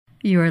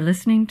You are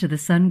listening to the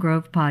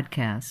Sungrove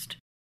Podcast.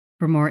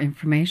 For more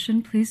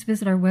information, please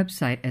visit our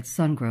website at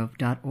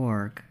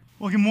sungrove.org.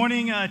 Well, good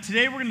morning.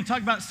 Today we're going to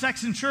talk about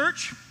sex in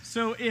church.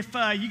 So if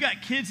you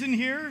got kids in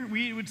here,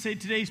 we would say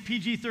today's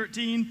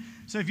PG-13.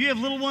 So if you have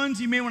little ones,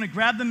 you may want to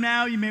grab them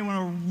now. You may want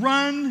to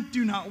run,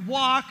 do not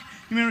walk.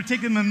 You may want to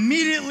take them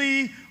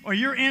immediately, or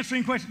you're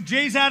answering questions.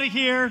 Jay's out of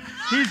here.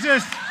 He's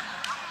just,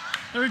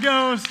 there he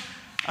goes.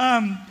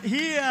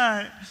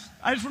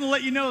 I just want to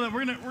let you know that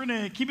we're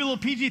gonna keep it a little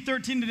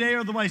PG-13 today,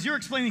 otherwise you're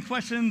explaining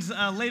questions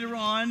later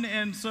on.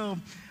 And so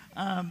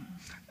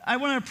I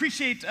want to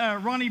appreciate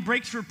Ronnie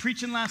Breaks for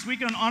preaching last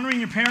week on honoring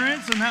your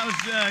parents, and that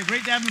was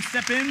great to have him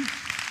step in.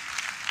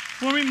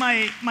 For me,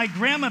 my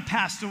grandma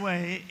passed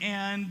away,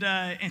 and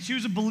she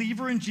was a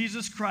believer in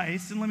Jesus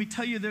Christ. And let me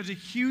tell you, there's a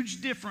huge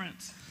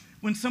difference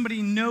when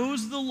somebody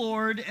knows the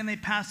Lord and they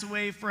pass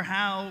away for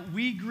how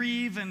we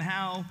grieve and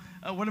how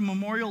what a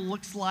memorial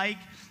looks like.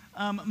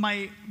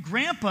 My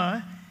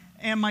grandpa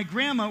and my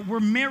grandma were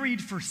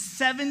married for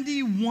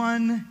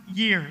 71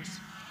 years.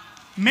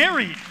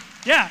 Married.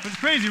 Yeah, it was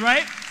crazy,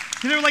 right?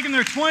 They were like in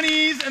their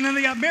 20s, and then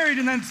they got married,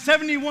 and then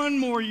 71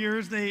 more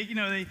years. They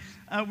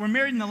were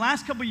married in the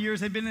last couple of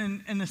years. They've been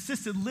in an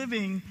assisted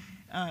living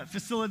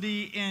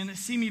facility in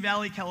Simi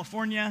Valley,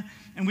 California,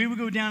 and we would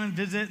go down and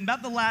visit. And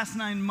about the last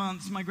 9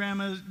 months, my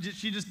grandma,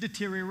 she just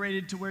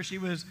deteriorated to where she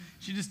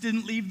just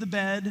didn't leave the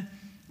bed,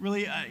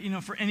 really,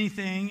 for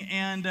anything,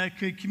 and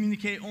could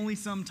communicate only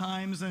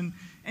sometimes, and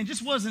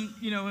just wasn't,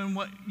 in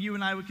what you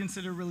and I would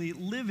consider really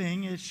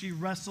living, as she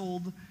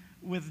wrestled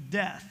with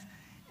death,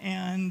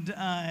 and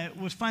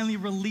was finally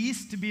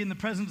released to be in the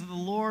presence of the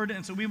Lord.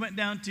 And so we went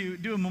down to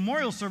do a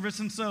memorial service,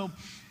 and so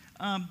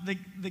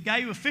the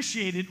guy who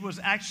officiated was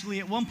actually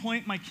at one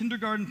point my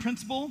kindergarten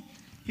principal.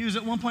 He was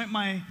at one point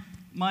my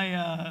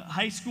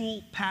high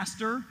school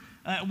pastor.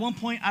 At one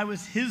point I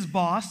was his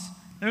boss.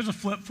 There's a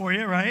flip for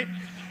you, right?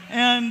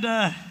 And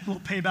a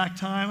little payback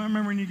time. I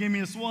remember when you gave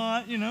me a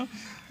SWAT,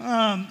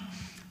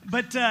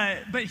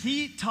 But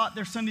he taught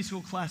their Sunday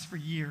school class for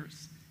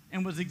years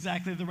and was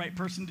exactly the right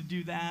person to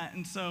do that.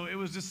 And so it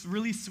was just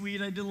really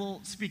sweet. I did a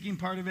little speaking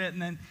part of it,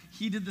 and then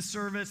he did the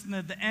service. And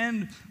at the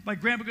end, my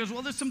grandpa goes,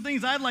 well, there's some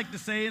things I'd like to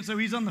say. And so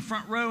he's on the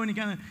front row, and he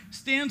kind of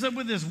stands up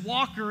with his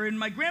walker. And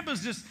my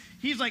grandpa's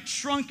he's like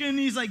shrunken.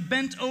 He's like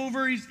bent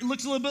over. He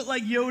looks a little bit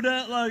like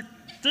Yoda, like,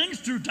 things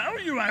to tell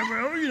you I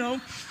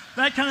will,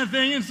 that kind of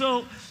thing. And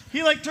so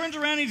he turns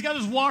around, and he's got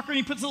his walker, and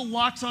he puts little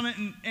locks on it,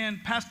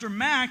 and Pastor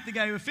Mac, the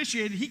guy who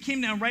officiated, he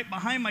came down right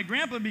behind my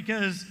grandpa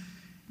because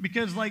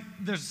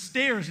there's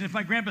stairs, and if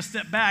my grandpa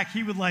stepped back,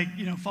 he would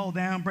fall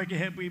down, break a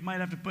hip. We might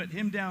have to put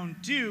him down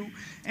too.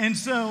 And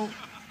so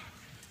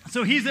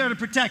he's there to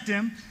protect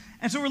him.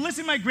 And so we're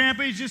listening to my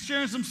grandpa. He's just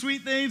sharing some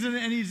sweet things,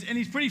 and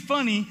he's pretty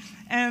funny.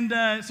 And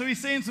so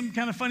he's saying some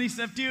kind of funny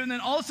stuff too. And then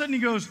all of a sudden he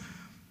goes,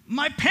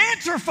 my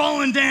pants are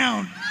falling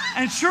down.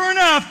 And sure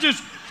enough,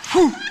 just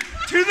whoo,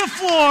 to the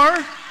floor.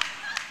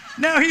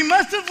 Now, he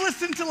must have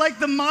listened to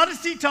the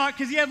modesty talk,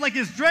 because he had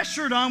his dress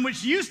shirt on,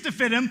 which used to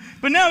fit him,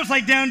 but now it's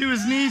down to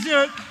his knees.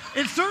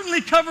 It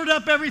certainly covered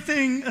up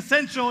everything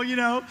essential,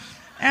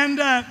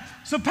 And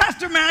so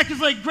Pastor Mac is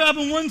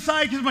grabbing one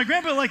side, because my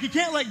grandpa, he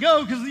can't let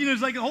go, because,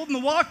 he's holding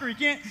the walker. He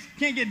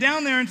can't get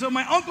down there. And so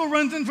my uncle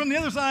runs in from the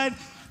other side,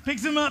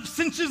 picks him up,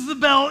 cinches the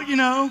belt,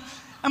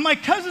 And my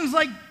cousin's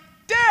like,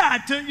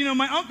 Dad, to,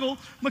 my uncle.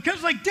 My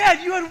cousin's like,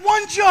 Dad, you had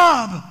one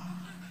job.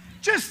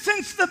 Just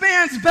cinch the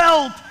band's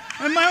belt.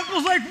 And my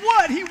uncle's like,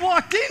 what? He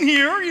walked in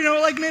here,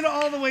 made it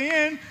all the way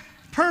in.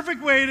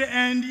 Perfect way to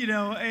end,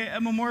 a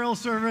memorial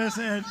service.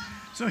 And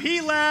so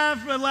he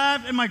laughed,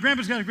 and my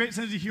grandpa's got a great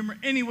sense of humor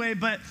anyway.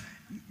 But,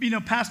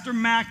 Pastor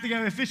Mac, the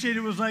guy who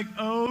officiated, was like,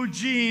 oh,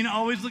 Gene,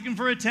 always looking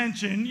for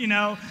attention,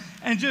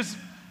 And just,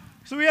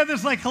 so we had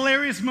this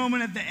hilarious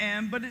moment at the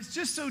end. But it's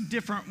just so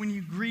different when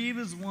you grieve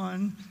as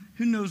one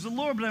who knows the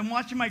Lord. But I'm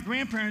watching my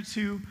grandparents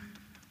who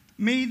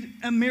made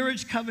a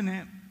marriage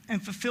covenant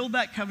and fulfilled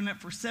that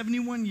covenant for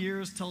 71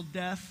 years till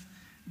death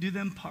do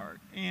them part.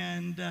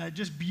 And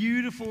just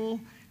beautiful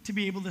to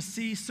be able to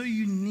see, so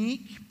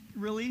unique,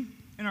 really,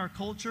 in our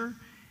culture.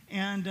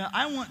 And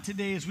I want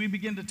today, as we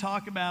begin to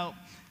talk about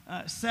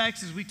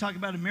sex, as we talk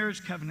about a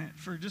marriage covenant,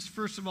 for just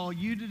first of all,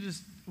 you to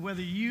just,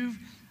 whether you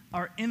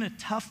are in a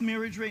tough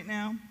marriage right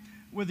now,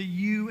 whether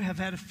you have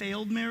had a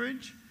failed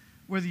marriage,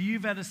 whether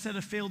you've had a set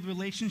of failed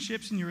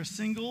relationships and you're a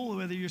single, or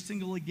whether you're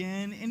single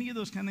again, any of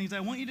those kind of things, I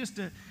want you just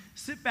to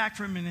sit back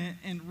for a minute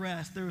and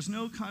rest. There is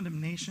no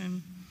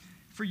condemnation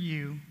for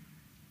you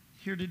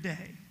here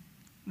today.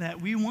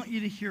 That we want you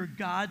to hear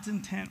God's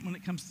intent when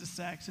it comes to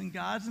sex, and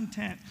God's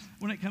intent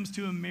when it comes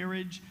to a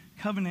marriage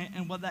covenant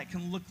and what that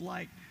can look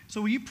like.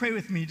 So will you pray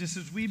with me just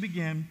as we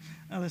begin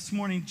this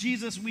morning?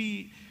 Jesus,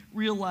 we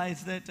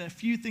realize that a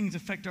few things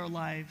affect our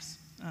lives,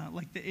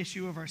 like the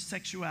issue of our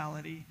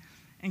sexuality.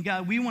 And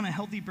God, we want a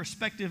healthy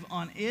perspective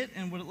on it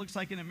and what it looks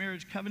like in a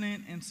marriage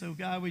covenant. And so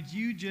God, would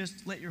you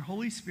just let your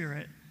Holy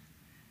Spirit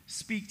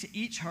speak to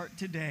each heart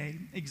today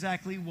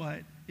exactly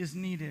what is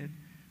needed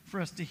for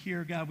us to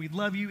hear. God, we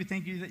love you. We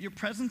thank you that your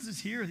presence is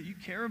here, that you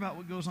care about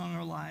what goes on in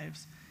our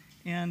lives.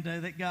 and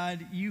that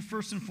God, you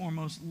first and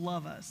foremost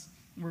love us.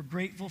 We're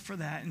grateful for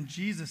that in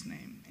Jesus'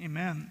 name.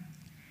 Amen.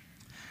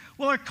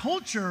 Well, our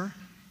culture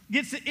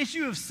gets the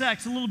issue of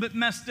sex a little bit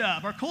messed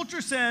up. Our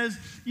culture says,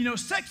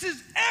 sex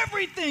is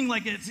everything,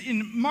 like it's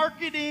in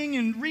marketing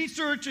and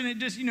research, and it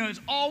just, it's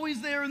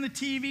always there in the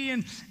TV.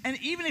 And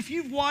even if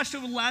you've watched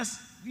over the last,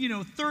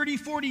 30,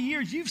 40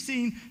 years, you've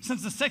seen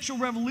since the sexual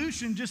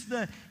revolution, just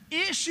the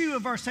issue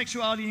of our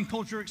sexuality and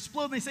culture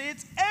explode. They say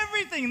it's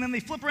everything, and then they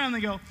flip around and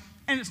they go,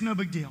 and it's no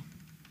big deal.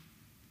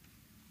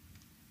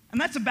 And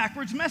that's a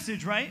backwards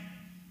message, right?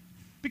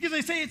 Because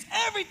they say it's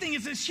everything,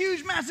 it's this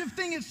huge, massive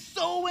thing, it's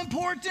so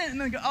important. And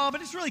then they go,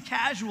 but it's really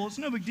casual, it's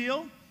no big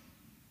deal.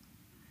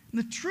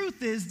 And the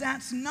truth is,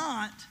 that's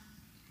not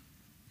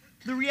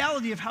the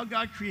reality of how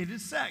God created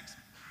sex.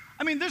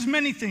 I mean, there's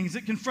many things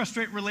that can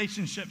frustrate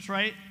relationships,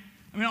 right?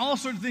 I mean, all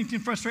sorts of things can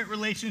frustrate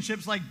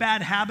relationships, like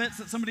bad habits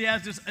that somebody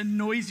has just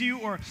annoys you,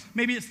 or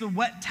maybe it's the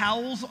wet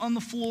towels on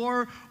the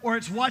floor, or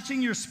it's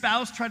watching your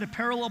spouse try to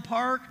parallel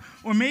park,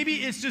 or maybe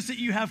it's just that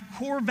you have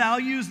core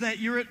values that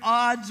you're at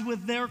odds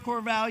with their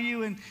core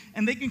value,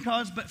 and they can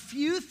cause, but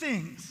few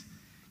things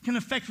can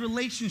affect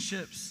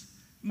relationships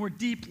more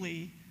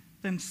deeply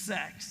than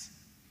sex.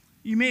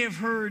 You may have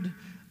heard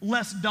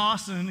Les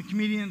Dawson, a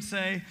comedian,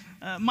 say,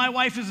 my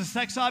wife is a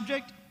sex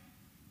object.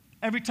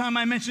 Every time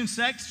I mention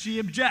sex, she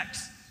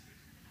objects.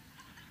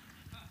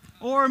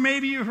 Or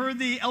maybe you heard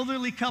the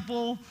elderly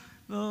couple,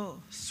 the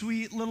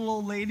sweet little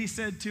old lady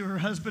said to her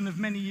husband of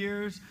many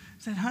years,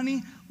 said,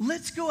 honey,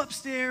 let's go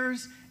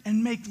upstairs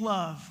and make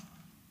love.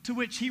 To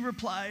which he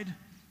replied,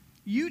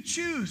 you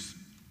choose.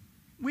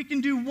 We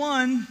can do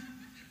one,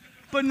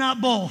 but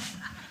not both.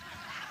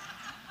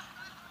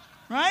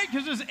 Right?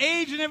 Because there's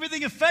age and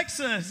everything affects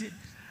us.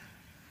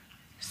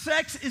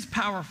 Sex is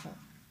powerful.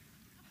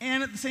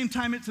 And at the same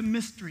time, it's a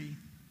mystery.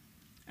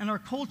 And our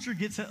culture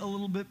gets it a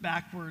little bit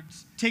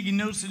backwards. Taking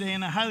notes today,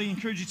 and I highly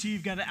encourage you to,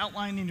 you've got an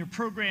outline in your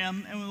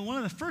program. And one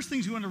of the first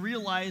things you want to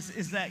realize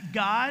is that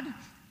God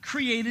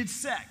created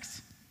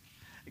sex.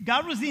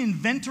 God was the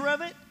inventor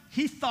of it.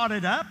 He thought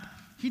it up.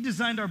 He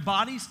designed our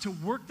bodies to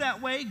work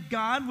that way.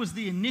 God was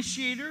the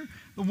initiator,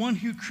 the one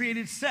who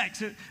created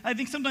sex. I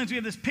think sometimes we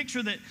have this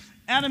picture that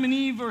Adam and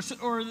Eve, or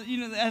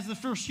as the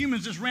first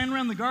humans, just ran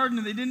around the garden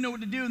and they didn't know what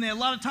to do, and they had a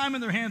lot of time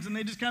in their hands and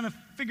they just kind of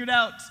figured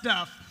out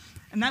stuff.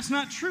 And that's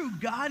not true.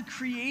 God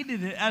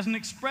created it as an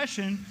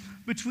expression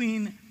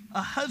between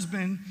a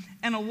husband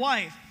and a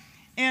wife.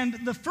 And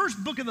the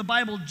first book of the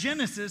Bible,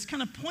 Genesis,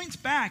 kind of points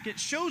back. It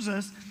shows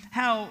us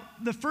how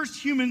the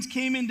first humans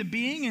came into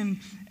being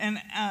and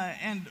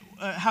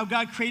how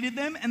God created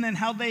them, and then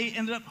how they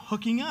ended up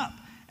hooking up.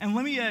 And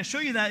let me show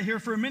you that here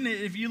for a minute.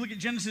 If you look at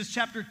Genesis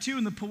chapter 2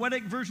 in the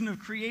poetic version of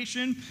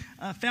creation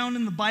found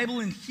in the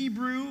Bible in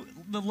Hebrew,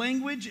 the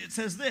language, it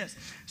says this.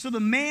 So the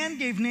man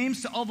gave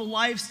names to all the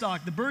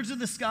livestock, the birds of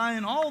the sky,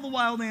 and all the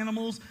wild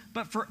animals.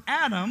 But for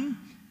Adam,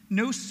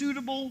 no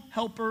suitable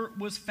helper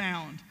was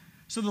found.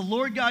 So the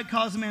Lord God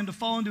caused the man to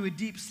fall into a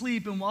deep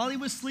sleep. And while he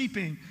was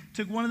sleeping,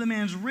 took one of the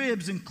man's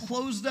ribs and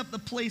closed up the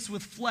place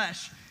with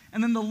flesh.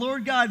 And then the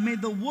Lord God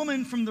made the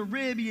woman from the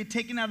rib he had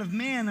taken out of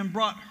man and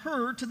brought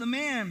her to the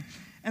man.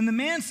 And the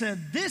man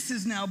said, this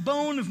is now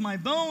bone of my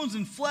bones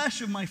and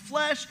flesh of my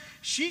flesh.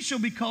 She shall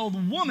be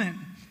called woman,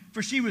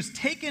 for she was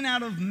taken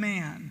out of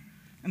man.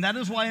 And that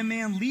is why a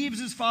man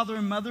leaves his father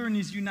and mother and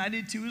is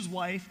united to his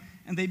wife,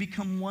 and they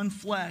become one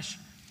flesh.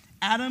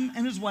 Adam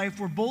and his wife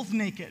were both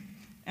naked,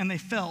 and they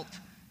felt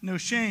no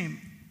shame.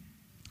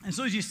 And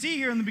so as you see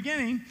here in the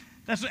beginning,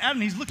 that's what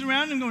Adam, he's looking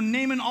around and going,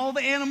 naming all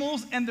the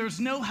animals, and there's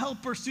no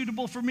helper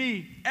suitable for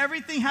me.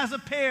 Everything has a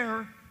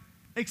pair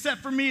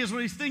except for me, is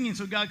what he's thinking.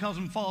 So God calls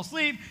him to fall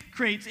asleep,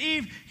 creates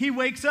Eve. He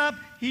wakes up.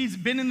 He's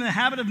been in the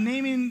habit of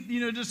naming,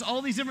 just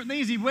all these different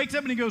things. He wakes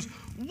up and he goes,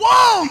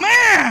 whoa,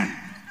 man!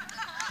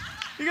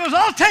 He goes,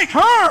 I'll take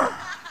her.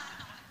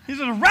 He's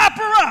going to wrap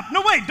her up.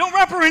 No, wait, don't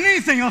wrap her in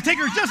anything. I'll take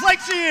her just like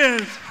she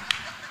is.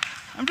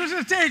 I'm just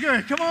going to take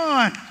her. Come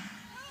on.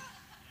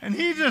 And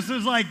he just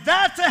is like,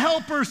 that's a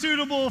helper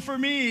suitable for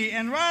me.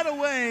 And right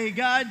away,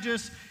 God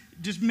just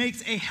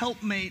makes a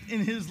helpmate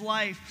in his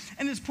life.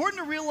 And it's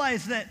important to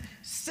realize that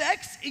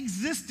sex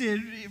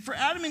existed for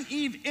Adam and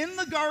Eve in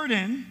the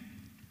garden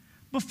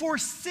before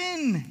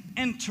sin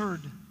entered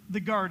the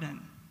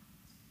garden.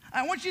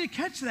 I want you to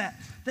catch that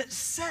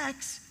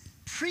sex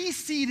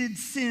preceded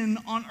sin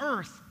on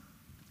earth.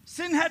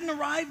 Sin hadn't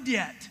arrived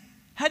yet,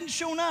 hadn't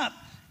shown up.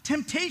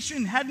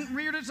 Temptation hadn't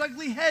reared its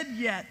ugly head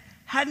yet,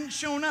 hadn't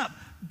shown up.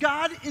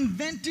 God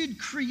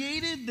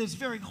created this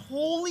very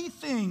holy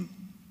thing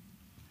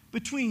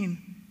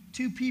between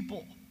two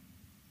people.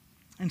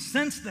 And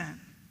since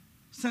then,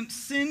 since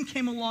sin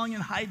came along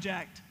and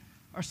hijacked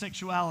our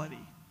sexuality,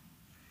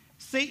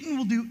 Satan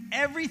will do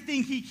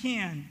everything he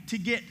can to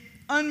get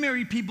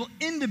unmarried people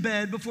into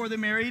bed before they're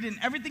married, and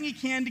everything he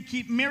can to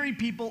keep married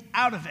people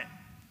out of it.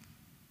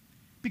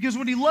 Because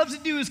what he loves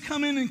to do is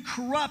come in and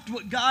corrupt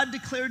what God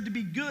declared to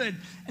be good.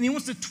 And he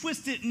wants to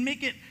twist it and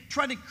make it,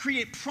 try to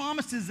create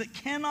promises that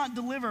cannot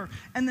deliver,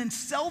 and then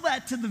sell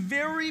that to the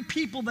very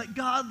people that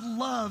God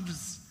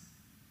loves.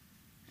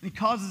 And he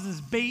causes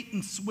this bait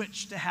and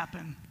switch to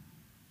happen.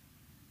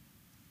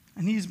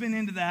 And he's been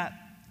into that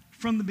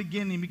from the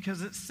beginning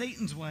because it's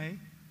Satan's way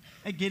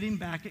at getting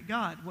back at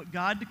God. What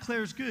God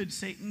declares good,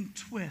 Satan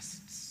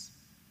twists.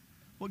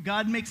 What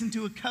God makes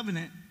into a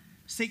covenant,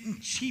 Satan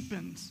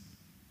cheapens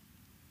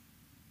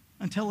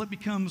until it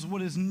becomes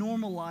what is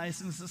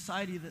normalized in a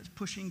society that's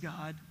pushing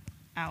God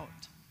out.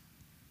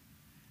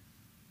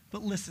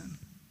 But listen,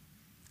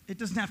 it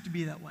doesn't have to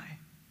be that way.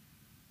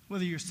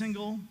 Whether you're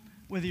single,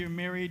 whether you're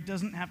married,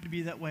 doesn't have to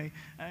be that way.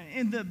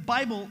 In the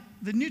Bible,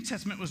 the New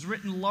Testament was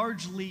written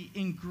largely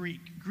in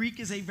Greek. Greek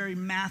is a very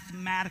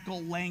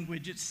mathematical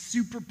language. It's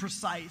super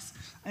precise.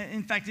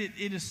 In fact, it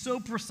is so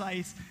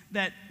precise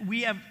that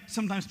we have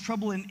sometimes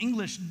trouble in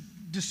English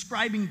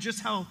describing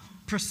just how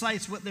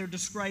precise what they're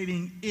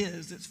describing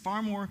is. It's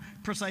far more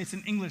precise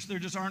in English. There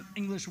just aren't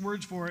English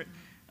words for it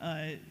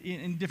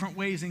in different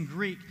ways in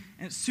Greek.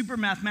 And it's super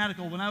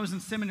mathematical. When I was in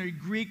seminary,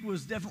 Greek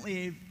was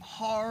definitely a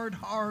hard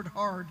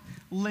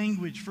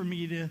language for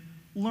me to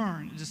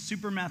learn. It's just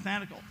super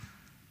mathematical.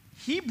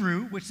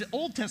 Hebrew, which the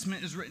Old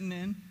Testament is written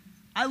in,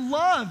 I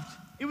loved.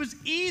 It was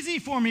easy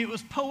for me. It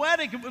was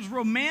poetic. It was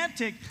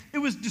romantic. It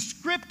was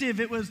descriptive.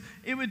 It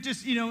would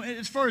just,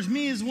 as far as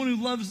me as one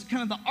who loves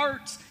kind of the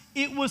arts,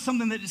 it was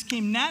something that just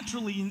came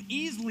naturally and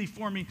easily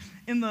for me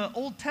in the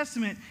Old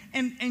Testament.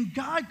 And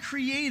God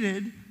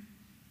created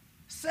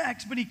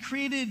sex, but he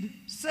created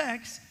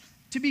sex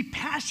to be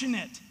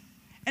passionate.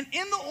 And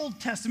in the Old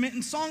Testament,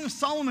 in Song of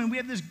Solomon, we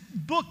have this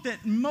book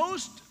that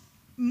most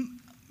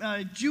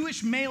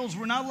Jewish males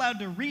were not allowed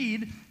to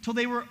read till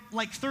they were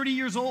like 30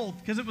 years old,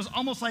 because it was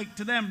almost like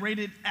to them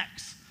rated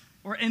X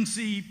or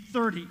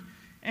NC-30.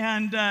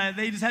 And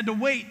they just had to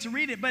wait to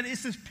read it. But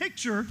it's this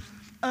picture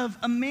of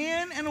a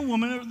man and a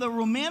woman, the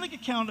romantic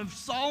account of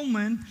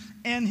Solomon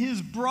and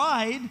his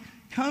bride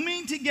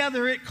coming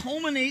together. It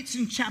culminates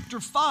in chapter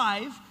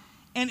 5.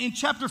 And in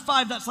chapter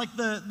 5, that's like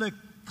the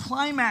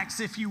climax,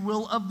 if you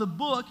will, of the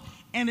book.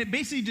 And it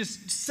basically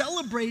just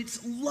celebrates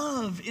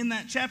love in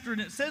that chapter.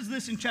 And it says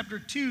this in chapter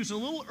 2, so a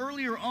little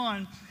earlier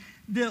on.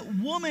 The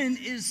woman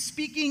is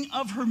speaking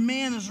of her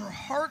man as her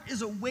heart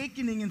is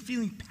awakening and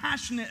feeling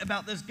passionate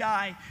about this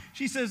guy.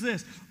 She says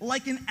this,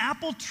 like an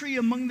apple tree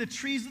among the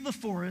trees of the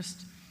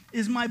forest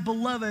is my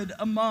beloved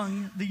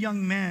among the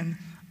young men.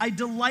 I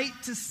delight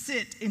to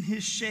sit in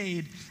his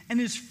shade, and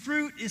his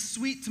fruit is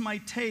sweet to my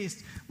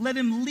taste. Let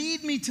him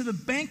lead me to the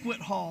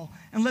banquet hall,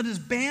 and let his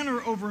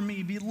banner over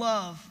me be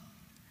love.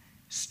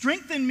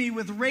 Strengthen me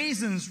with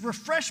raisins,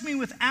 refresh me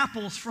with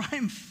apples, for I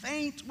am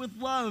faint with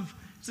love.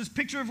 It's this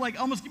picture of like,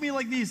 almost give me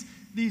like these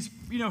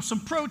some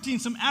protein,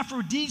 some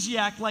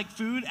aphrodisiac like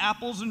food.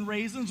 Apples and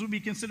raisins would be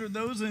considered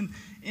those in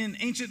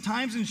ancient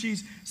times. And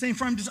she's saying,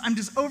 for I'm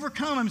just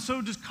overcome. I'm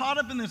so just caught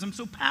up in this. I'm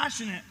so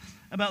passionate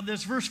about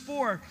this. Verse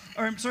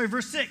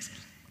 6.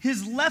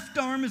 His left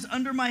arm is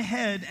under my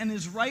head, and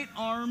his right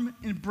arm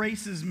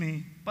embraces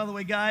me. By the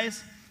way,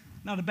 guys,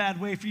 not a bad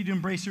way for you to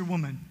embrace your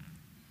woman.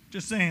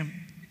 Just saying.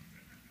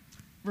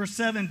 Verse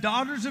 7,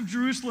 daughters of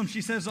Jerusalem, she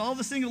says, all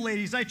the single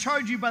ladies, I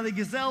charge you by the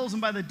gazelles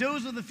and by the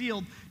does of the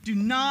field, do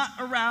not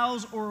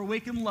arouse or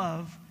awaken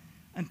love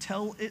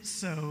until it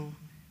so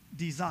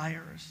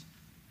desires.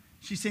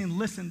 She's saying,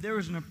 listen, there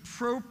is an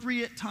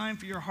appropriate time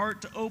for your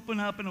heart to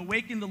open up and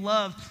awaken to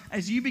love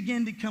as you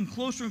begin to come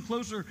closer and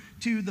closer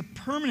to the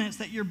permanence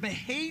that your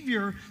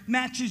behavior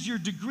matches your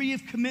degree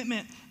of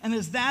commitment. And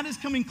as that is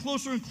coming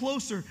closer and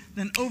closer,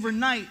 then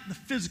overnight the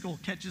physical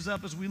catches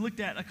up, as we looked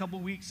at a couple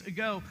weeks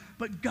ago.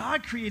 But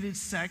God created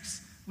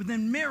sex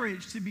within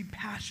marriage to be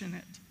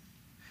passionate.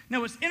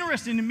 Now, what's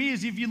interesting to me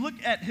is if you look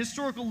at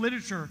historical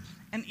literature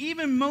and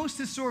even most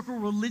historical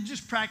religious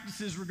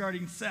practices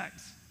regarding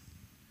sex,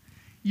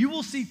 you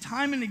will see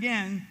time and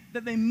again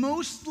that they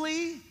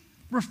mostly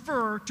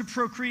refer to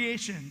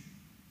procreation.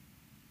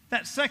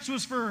 That sex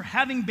was for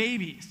having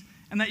babies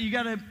and that you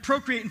got to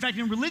procreate. In fact,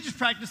 in religious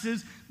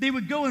practices, they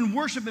would go and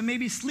worship and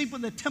maybe sleep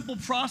with a temple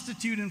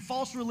prostitute in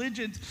false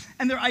religions.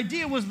 And their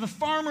idea was the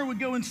farmer would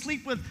go and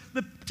sleep with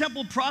the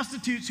temple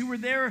prostitutes who were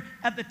there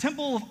at the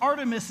temple of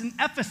Artemis in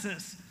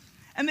Ephesus.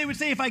 And they would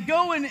say, if I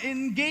go and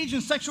engage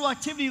in sexual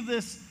activity with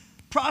this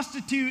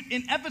prostitute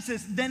in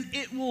Ephesus, then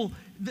it will,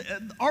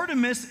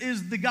 Artemis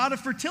is the god of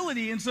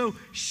fertility, and so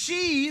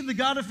she, the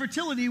god of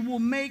fertility, will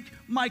make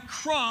my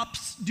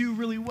crops do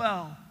really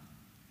well.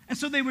 And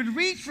so they would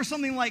reach for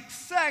something like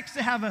sex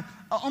to have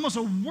almost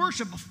a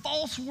worship, a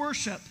false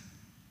worship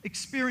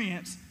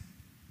experience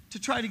to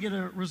try to get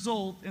a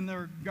result in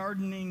their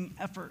gardening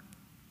effort.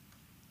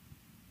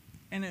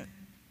 And it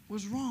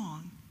was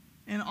wrong.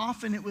 And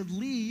often it would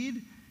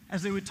lead,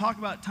 as they would talk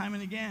about time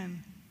and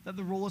again, that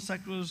the role of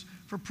sex was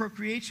for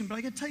procreation. But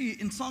I can tell you,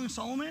 in Song of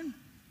Solomon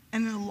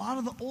and in a lot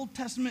of the Old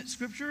Testament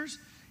scriptures,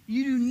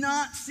 you do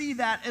not see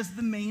that as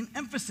the main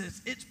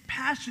emphasis. It's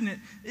passionate.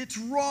 It's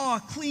raw,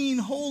 clean,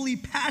 holy,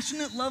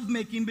 passionate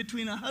lovemaking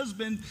between a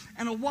husband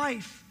and a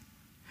wife.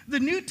 The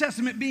New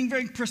Testament, being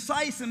very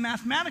precise and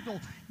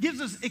mathematical,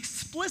 gives us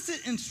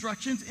explicit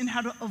instructions in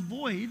how to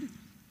avoid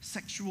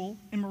sexual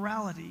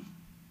immorality.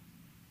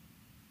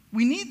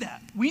 We need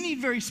that. We need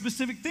very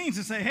specific things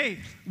to say, hey,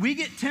 we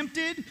get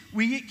tempted,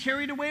 we get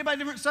carried away by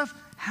different stuff.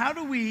 How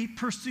do we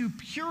pursue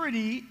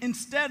purity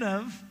instead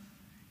of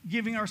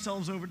giving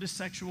ourselves over to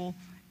sexual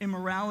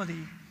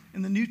immorality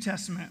in the New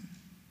Testament?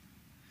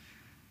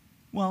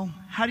 Well,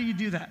 how do you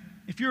do that?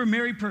 If you're a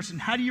married person,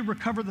 how do you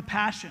recover the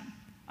passion?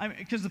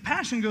 Because the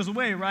passion goes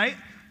away, right?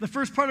 The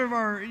first part of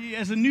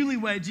as a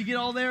newlyweds, you get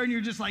all there and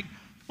you're just like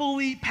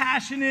fully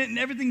passionate and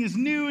everything is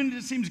new and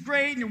it seems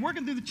great and you're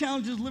working through the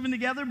challenges living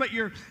together, but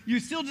you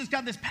still just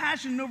got this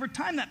passion, and over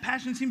time that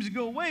passion seems to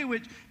go away,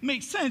 which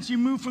makes sense. You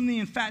move from the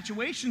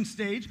infatuation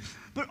stage,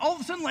 but all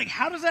of a sudden, like,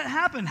 how does that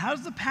happen? How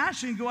does the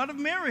passion go out of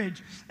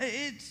marriage?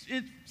 It's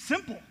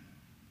simple.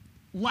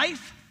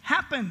 Life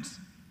happens.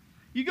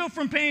 You go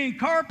from paying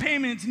car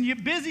payments and you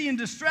get busy and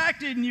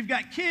distracted and you've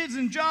got kids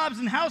and jobs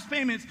and house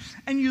payments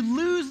and you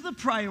lose the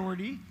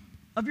priority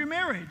of your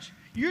marriage.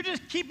 You're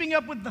just keeping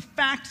up with the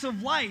facts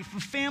of life,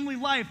 of family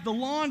life, the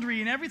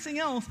laundry and everything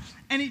else,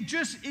 and it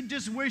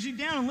just wears you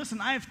down. And listen,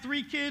 I have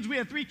 3 kids. We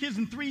had 3 kids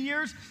in 3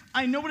 years.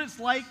 I know what it's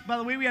like. By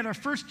the way, we had our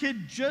first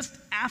kid just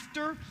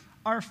after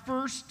our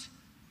first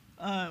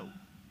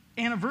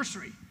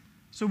anniversary.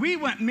 So we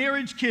went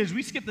marriage, kids.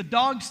 We skipped the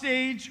dog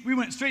stage. We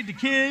went straight to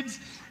kids.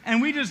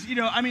 And we just,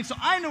 so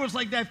I know what it's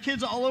like to have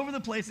kids all over the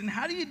place. And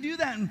how do you do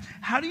that? And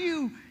how do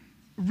you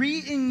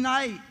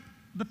reignite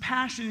the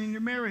passion in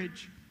your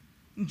marriage?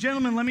 And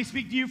gentlemen, let me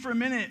speak to you for a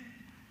minute.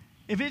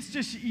 If it's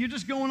just, you're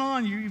just going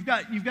on, you've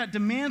got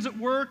demands at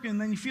work, and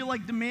then you feel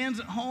like demands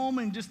at home,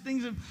 and just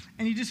and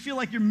you just feel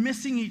like you're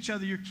missing each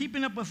other. You're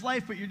keeping up with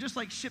life, but you're just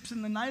like ships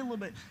in the night a little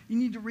bit. You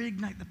need to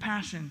reignite the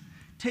passion.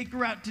 Take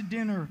her out to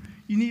dinner.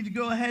 You need to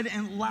go ahead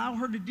and allow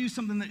her to do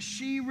something that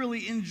she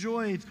really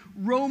enjoys.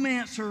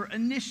 Romance her,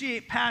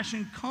 initiate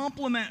passion,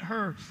 compliment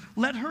her.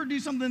 Let her do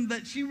something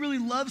that she really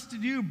loves to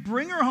do.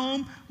 Bring her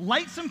home,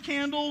 light some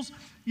candles,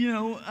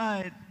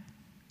 and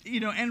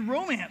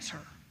romance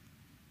her.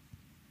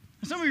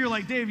 Some of you are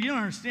like, Dave, you don't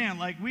understand.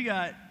 Like, we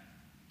got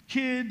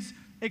kids.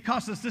 It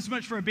costs us this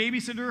much for a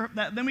babysitter.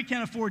 Then we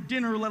can't afford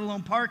dinner, let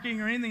alone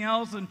parking or anything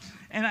else. And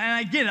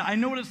I get it. I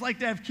know what it's like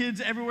to have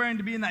kids everywhere and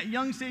to be in that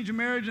young stage of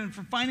marriage and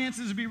for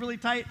finances to be really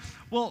tight.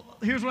 Well,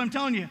 here's what I'm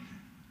telling you.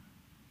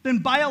 Then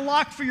buy a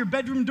lock for your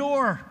bedroom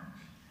door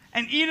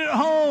and eat at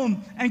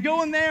home and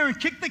go in there and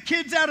kick the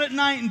kids out at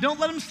night and don't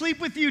let them sleep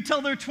with you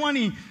till they're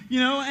 20,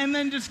 and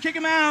then just kick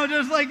them out.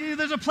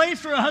 There's a place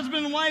for a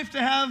husband and wife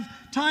to have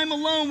time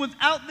alone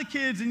without the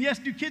kids. And yes,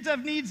 do kids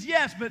have needs?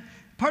 Yes, but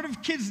part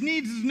of kids'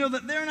 needs is to know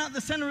that they're not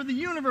the center of the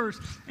universe.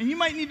 And you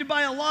might need to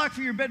buy a lock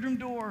for your bedroom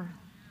door.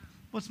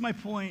 What's my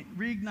point?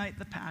 Reignite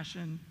the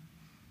passion.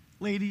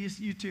 Ladies,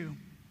 you too.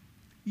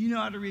 You know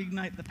how to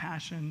reignite the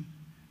passion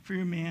for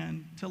your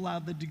man, to allow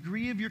the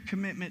degree of your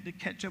commitment to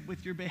catch up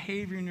with your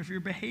behavior. And if your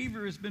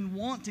behavior has been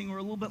wanting or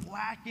a little bit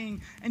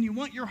lacking and you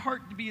want your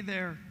heart to be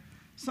there,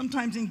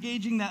 sometimes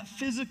engaging that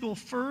physical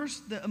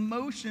first, the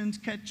emotions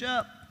catch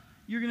up.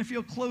 You're going to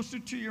feel closer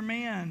to your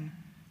man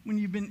when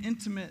you've been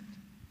intimate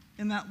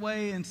in that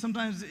way, and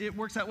sometimes it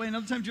works that way, and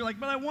other times you're like,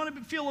 but I want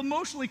to feel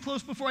emotionally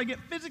close before I get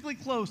physically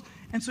close.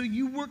 And so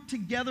you work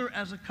together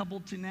as a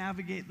couple to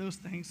navigate those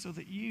things so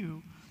that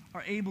you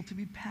are able to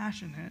be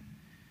passionate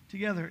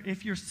together.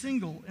 If you're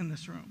single in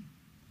this room,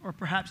 or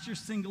perhaps you're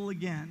single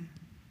again,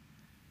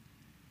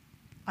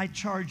 I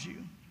charge you,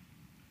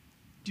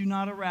 do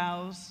not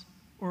arouse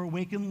or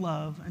awaken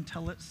love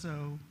until it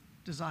so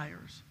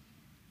desires.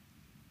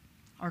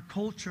 Our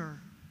culture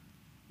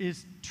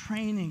is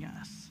training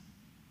us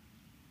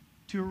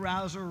to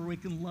arouse or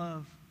awaken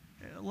love.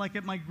 Like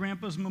at my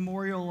grandpa's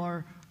memorial,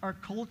 our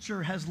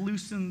culture has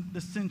loosened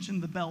the cinch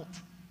in the belt.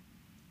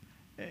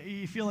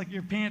 You feel like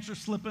your pants are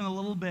slipping a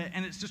little bit,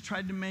 and it's just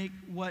tried to make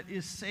what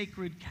is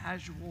sacred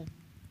casual.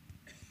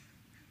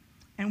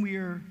 And we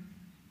are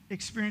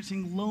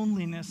experiencing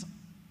loneliness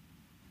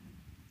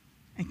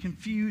and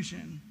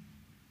confusion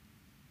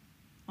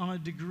on a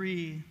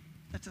degree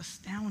that's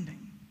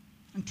astounding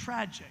and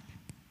tragic.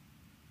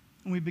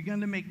 And we've begun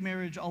to make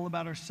marriage all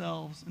about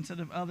ourselves instead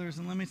of others.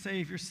 And let me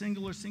say, if you're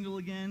single or single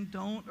again,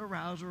 don't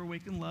arouse or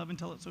awaken love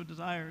until it so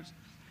desires.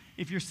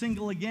 If you're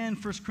single again,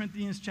 1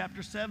 Corinthians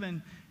chapter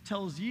 7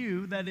 tells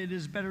you that it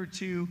is better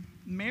to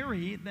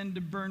marry than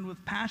to burn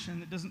with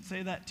passion. It doesn't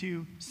say that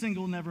to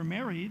single never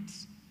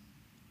marrieds.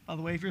 By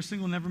the way, if you're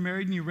single never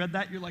married and you read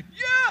that, you're like,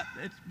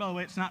 yeah! By the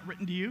way, it's not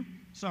written to you.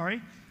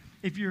 Sorry.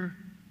 If you're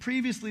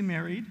previously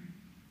married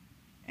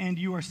and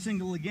you are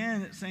single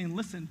again, it's saying,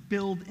 listen,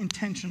 build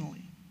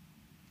intentionally.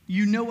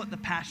 You know what the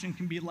passion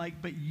can be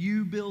like, but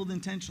you build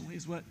intentionally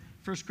is what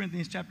 1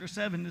 Corinthians chapter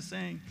 7 is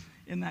saying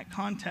in that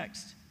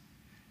context.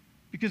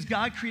 Because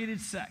God created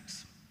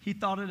sex. He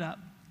thought it up.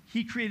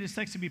 He created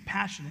sex to be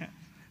passionate.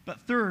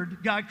 But third,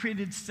 God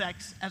created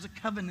sex as a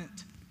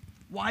covenant.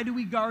 Why do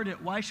we guard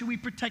it? Why should we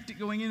protect it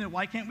going in it?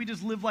 Why can't we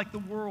just live like the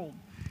world?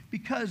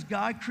 Because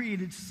God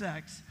created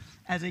sex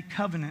as a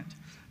covenant.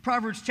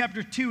 Proverbs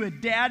chapter 2, a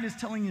dad is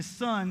telling his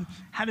son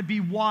how to be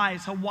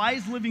wise, how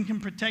wise living can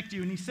protect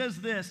you. And he says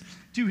this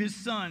to his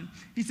son.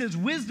 He says,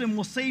 wisdom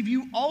will save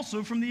you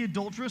also from the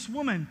adulterous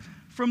woman,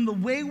 from the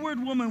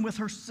wayward woman with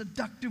her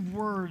seductive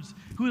words,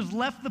 who has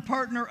left the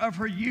partner of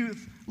her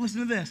youth, listen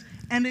to this,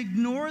 and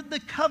ignored the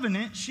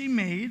covenant she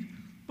made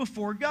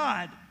before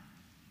God.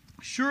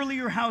 Surely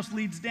your house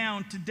leads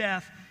down to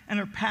death, and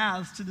her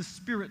paths to the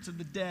spirits of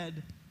the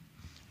dead.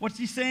 What's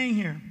he saying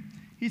here?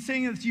 He's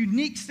saying this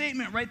unique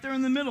statement right there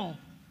in the middle.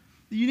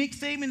 The unique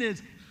statement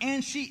is,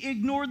 and she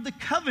ignored the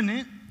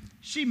covenant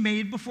she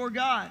made before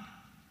God.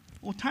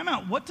 Well, time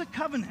out. What's a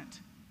covenant?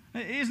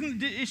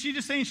 Is she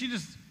just saying she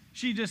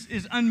just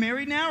is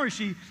unmarried now, or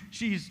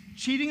she's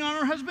cheating on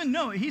her husband?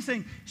 No, he's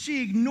saying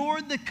she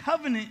ignored the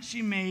covenant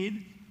she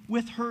made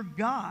with her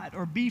God,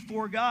 or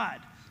before God.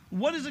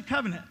 What is a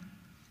covenant?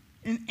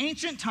 In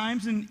ancient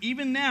times, and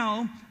even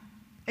now,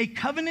 a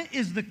covenant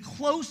is the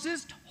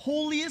closest,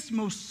 holiest,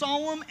 most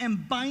solemn,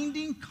 and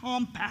binding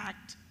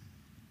compact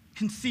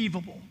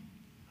conceivable.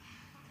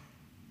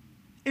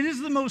 It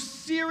is the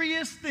most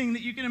serious thing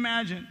that you can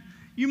imagine.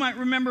 You might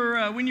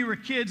remember when you were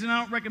kids, and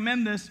I don't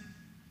recommend this,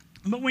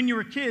 but when you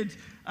were kids,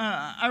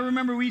 I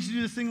remember we used to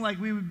do this thing like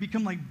we would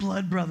become like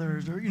blood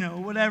brothers or,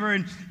 whatever,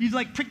 and you'd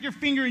like prick your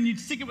finger and you'd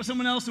stick it with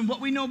someone else, and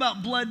what we know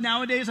about blood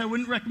nowadays, I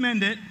wouldn't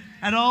recommend it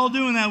at all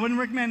doing that. I wouldn't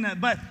recommend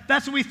that, but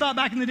that's what we thought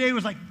back in the day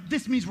was like,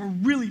 this means we're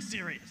really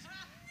serious,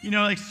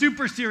 like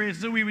super serious,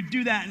 so we would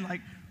do that and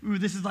like, ooh,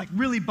 this is like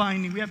really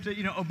binding. We have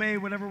to, obey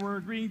whatever we're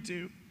agreeing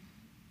to.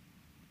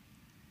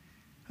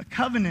 A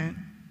covenant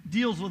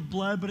deals with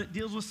blood, but it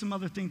deals with some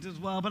other things as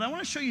well. But I want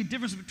to show you a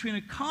difference between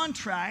a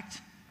contract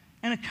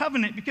and a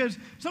covenant, because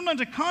sometimes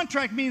a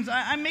contract means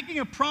I'm making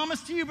a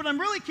promise to you, but I'm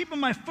really keeping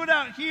my foot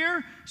out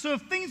here, so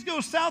if things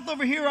go south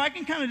over here, I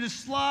can kind of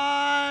just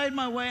slide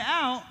my way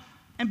out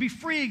and be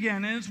free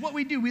again. And it's what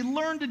we do. We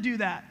learn to do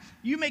that.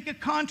 You make a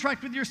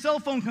contract with your cell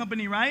phone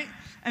company, right?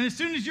 And as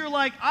soon as you're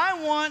like,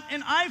 I want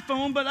an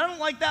iPhone, but I don't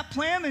like that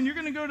plan, then you're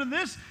going to go to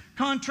this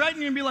contract,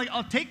 and you're going to be like,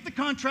 I'll take the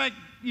contract,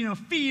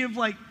 fee of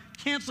like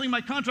canceling my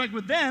contract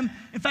with them.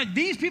 In fact,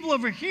 these people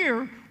over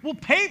here will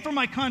pay for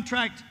my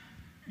contract,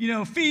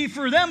 fee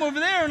for them over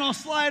there, and I'll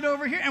slide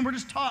over here. And we're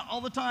just taught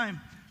all the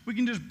time. We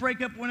can just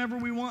break up whenever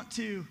we want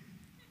to.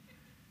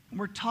 And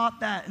we're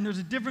taught that. And there's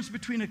a difference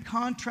between a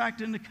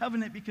contract and a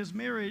covenant, because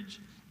marriage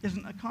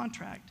isn't a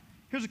contract.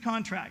 Here's a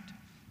contract.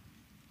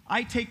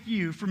 I take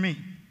you for me.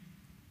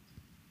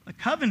 A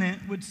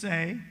covenant would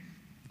say,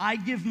 I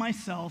give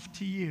myself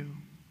to you.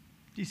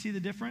 Do you see the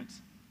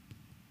difference?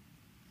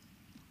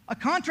 A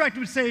contract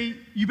would say,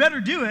 you better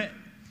do it.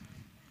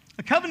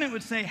 A covenant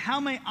would say, how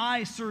may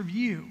I serve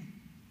you?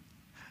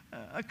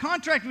 A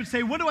contract would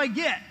say, what do I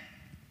get?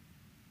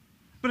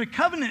 But a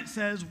covenant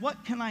says,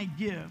 what can I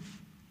give?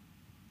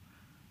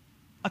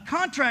 A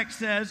contract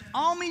says,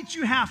 I'll meet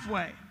you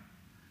halfway.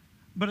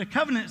 But a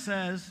covenant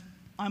says,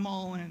 I'm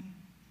all in.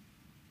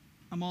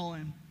 I'm all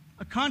in.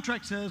 A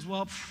contract says,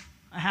 well,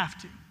 I have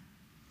to.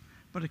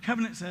 But a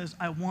covenant says,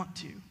 I want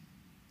to.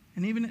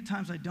 And even at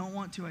times I don't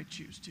want to, I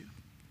choose to.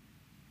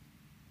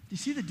 Do you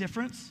see the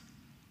difference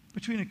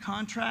between a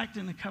contract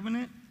and a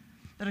covenant?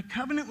 That a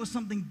covenant was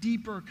something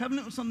deeper. A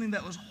covenant was something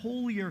that was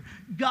holier.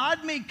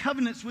 God made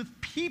covenants with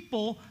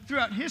people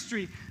throughout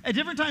history. At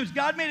different times,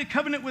 God made a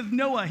covenant with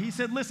Noah. He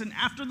said, listen,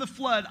 after the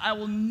flood, I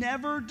will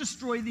never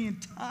destroy the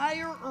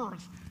entire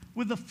earth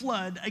with a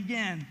flood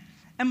again.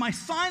 And my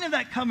sign of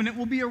that covenant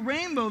will be a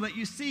rainbow that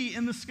you see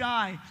in the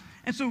sky.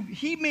 And so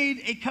he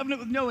made a covenant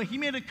with Noah. He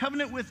made a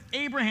covenant with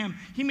Abraham.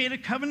 He made a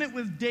covenant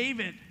with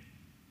David.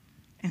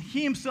 And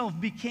he himself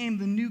became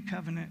the new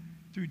covenant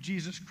through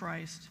Jesus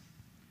Christ.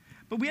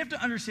 But we have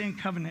to understand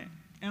covenant.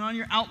 And on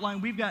your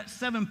outline, we've got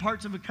 7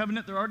 parts of a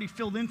covenant. They're already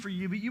filled in for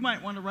you, but you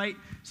might want to write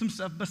some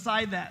stuff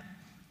beside that.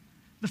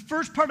 The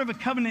first part of a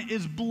covenant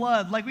is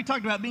blood. Like we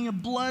talked about, being a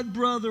blood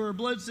brother or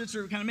blood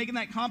sister, kind of making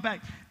that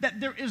compact.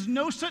 That there is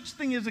no such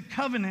thing as a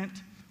covenant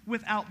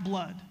without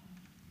blood.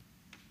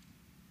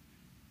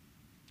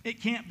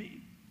 It can't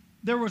be.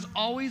 There was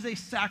always a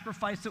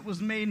sacrifice that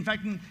was made. In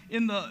fact,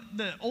 in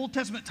the Old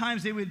Testament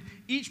times,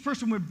 each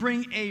person would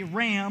bring a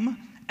ram,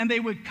 and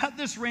they would cut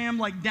this ram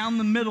like down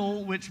the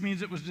middle, which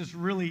means it was just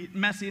really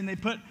messy, and they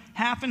put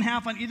half and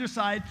half on either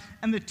side,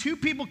 and the two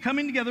people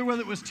coming together,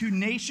 whether it was 2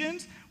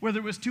 nations, whether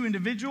it was 2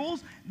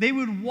 individuals, they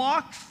would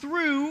walk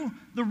through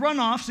the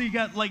runoff. So you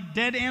got like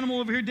dead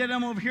animal over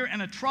here,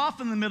 and a trough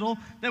in the middle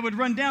that would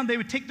run down. They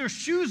would take their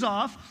shoes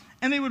off,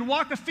 and they would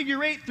walk a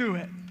figure 8 through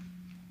it.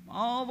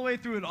 All the way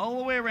through it, all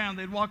the way around.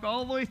 They'd walk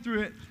all the way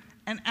through it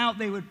and out.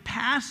 They would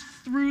pass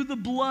through the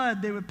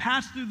blood. They would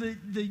pass through the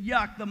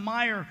yuck, the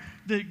mire,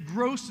 the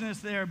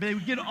grossness there. But they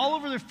would get all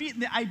over their feet.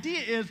 And the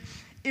idea is,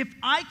 if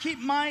I keep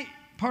my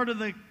part of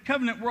the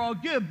covenant, we're all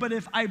good. But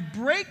if I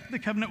break the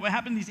covenant, what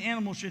happened to these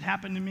animals should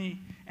happen to me.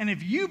 And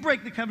if you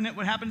break the covenant,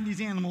 what happened to these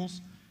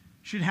animals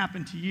should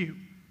happen to you.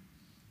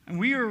 And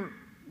we are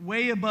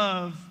way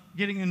above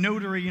getting a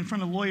notary in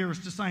front of lawyers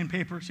to sign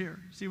papers here.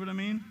 See what I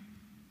mean?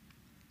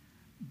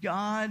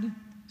 God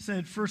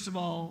said, first of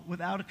all,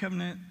 without a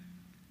covenant,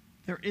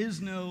 there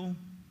is no,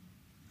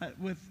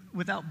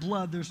 without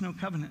blood, there's no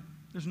covenant.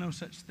 There's no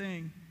such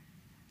thing.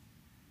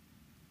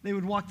 They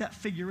would walk that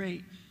figure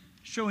 8.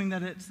 showing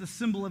that it's the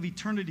symbol of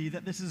eternity,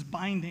 that this is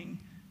binding,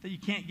 that you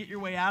can't get your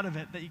way out of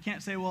it, that you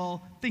can't say,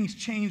 well, things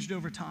changed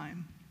over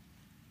time.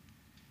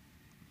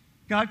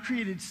 God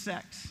created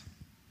sex,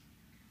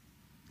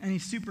 and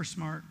he's super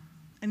smart,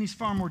 and he's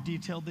far more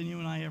detailed than you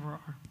and I ever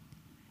are.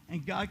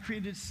 And God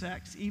created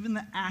sex, even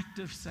the act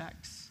of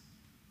sex,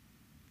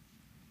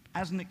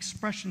 as an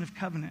expression of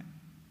covenant.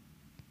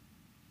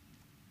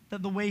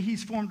 That the way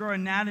he's formed our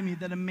anatomy,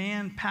 that a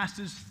man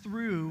passes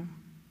through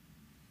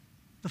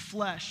the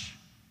flesh,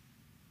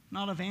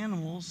 not of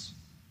animals,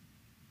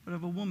 but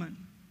of a woman.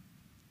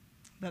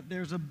 That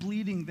there's a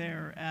bleeding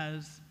there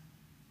as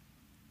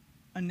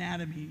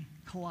anatomy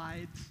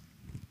collides.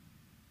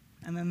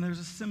 And then there's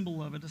a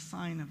symbol of it, a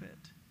sign of it.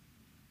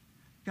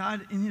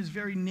 God, in his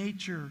very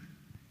nature,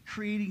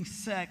 creating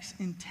sex,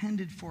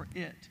 intended for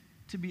it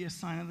to be a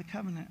sign of the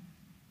covenant.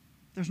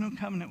 There's no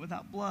covenant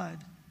without blood.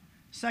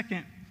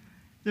 Second,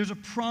 there's a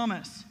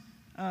promise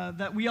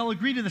that we all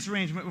agree to this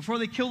arrangement. Before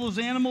they kill those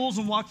animals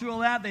and walk through all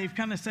that, they've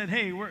kind of said,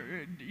 hey,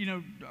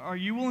 are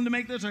you willing to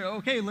make this? Or,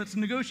 okay, let's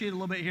negotiate a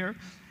little bit here.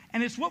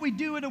 And it's what we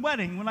do at a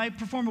wedding. When I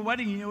perform a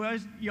wedding,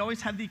 you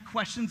always have the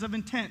questions of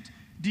intent.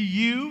 Do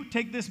you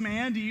take this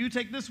man? Do you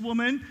take this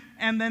woman?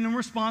 And then in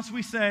response,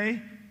 we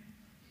say,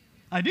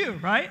 I do,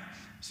 right?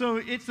 So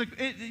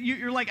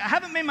you're like, I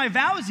haven't made my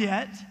vows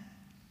yet,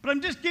 but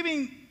I'm just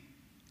giving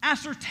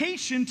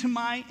assertion to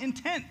my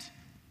intent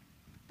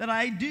that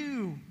I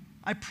do.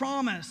 I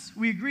promise.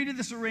 We agree to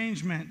this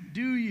arrangement.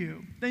 Do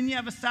you? Then you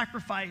have a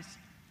sacrifice.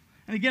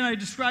 And again, I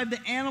described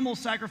the animal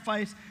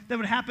sacrifice that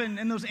would happen.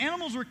 And those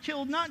animals were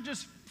killed not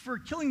just for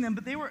killing them,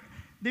 but they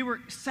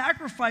were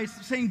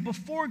sacrificed, saying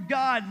before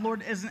God,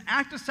 Lord, as an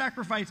act of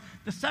sacrifice,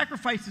 the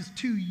sacrifice is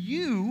to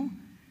you,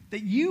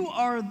 that you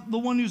are the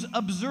one who's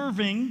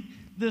observing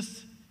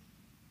this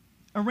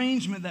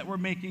arrangement that we're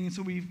making. And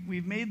so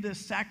we've made this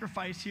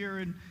sacrifice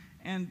here,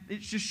 and it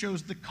just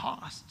shows the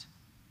cost,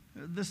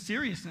 the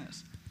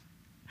seriousness.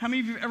 How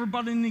many of you have ever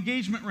bought an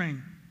engagement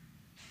ring?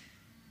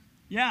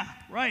 Yeah,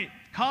 right.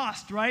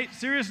 Cost, right?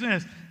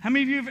 Seriousness. How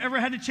many of you have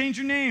ever had to change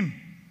your name?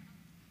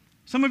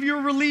 Some of you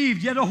are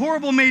relieved. You had a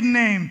horrible maiden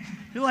name.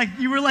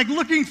 You were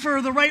looking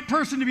for the right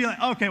person to be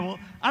like, okay, well,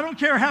 I don't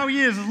care how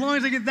he is. As long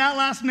as I get that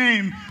last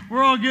name,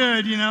 we're all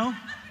good,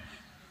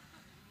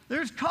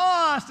 There's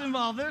cost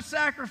involved. There's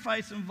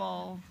sacrifice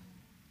involved.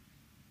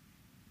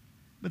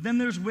 But then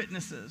there's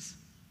witnesses.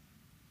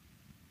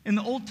 In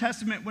the Old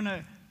Testament, when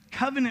a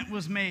covenant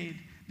was made,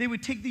 they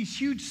would take these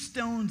huge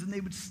stones and they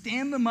would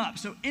stand them up.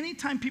 So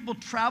anytime people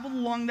traveled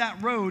along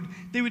that road,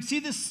 they would see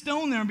this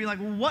stone there and be like,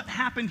 well, what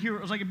happened here?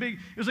 It was like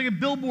a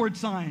billboard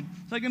sign.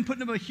 It's like I'm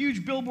putting up a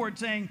huge billboard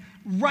saying,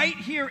 right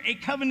here a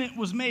covenant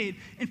was made.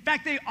 In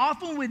fact, they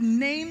often would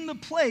name the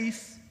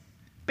place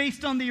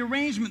based on the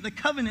arrangement, the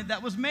covenant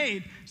that was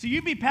made. So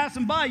you'd be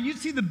passing by, you'd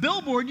see the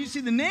billboard, you'd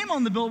see the name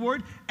on the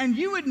billboard, and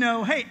you would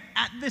know, hey,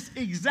 at this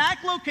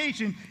exact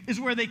location is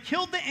where they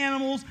killed the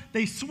animals,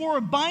 they swore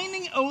a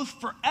binding oath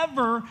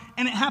forever,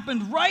 and it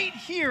happened right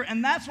here,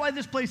 and that's why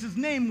this place is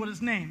named what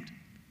it's named.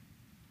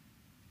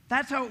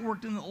 That's how it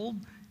worked in the Old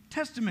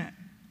Testament.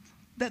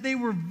 That they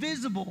were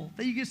visible,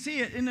 that you could see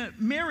it. In a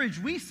marriage,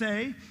 we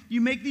say,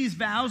 you make these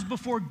vows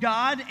before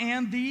God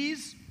and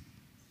these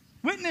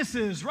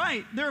witnesses,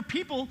 right? There are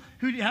people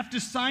who have to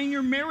sign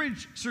your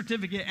marriage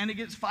certificate, and it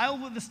gets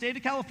filed with the state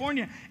of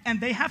California, and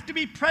they have to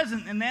be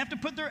present, and they have to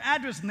put their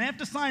address, and they have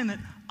to sign that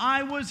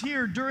I was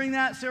here during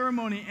that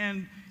ceremony,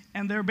 and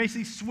they're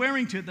basically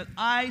swearing to it that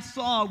I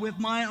saw with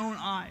my own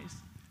eyes,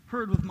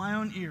 heard with my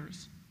own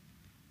ears,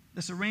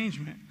 this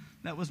arrangement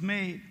that was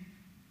made.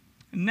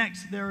 And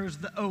next, there is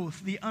the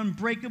oath, the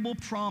unbreakable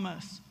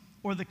promise,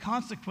 or the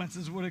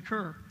consequences would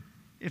occur.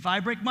 If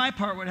I break my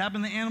part, what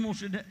happened to the animal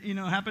should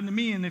happen to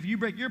me. And if you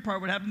break your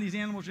part, what happened to these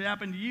animals should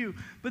happen to you.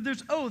 But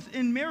there's oath.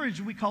 In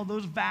marriage, we call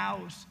those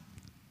vows.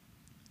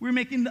 We're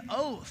making the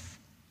oath.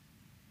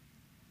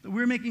 That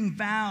we're making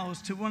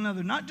vows to one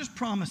another, not just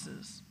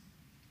promises,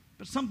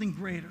 but something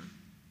greater.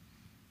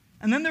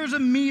 And then there's a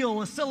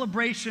meal, a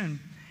celebration.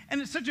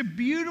 And it's such a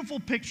beautiful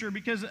picture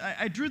because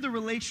I drew the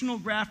relational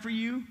graph for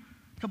you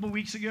a couple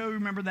weeks ago.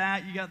 Remember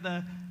that? You got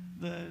the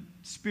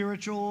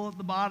spiritual at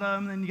the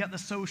bottom, then you got the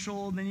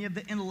social, and then you have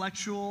the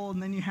intellectual,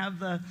 and then you have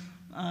the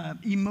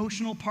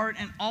emotional part.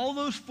 And all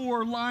those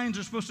four lines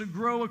are supposed to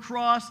grow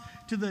across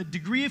to the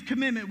degree of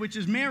commitment, which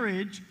is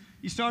marriage.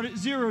 You start at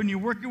 0 and you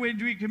work your way to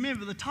degree of commitment.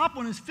 But the top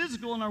one is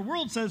physical, and our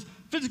world says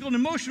physical and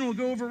emotional will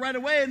go over right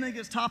away, and then it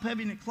gets top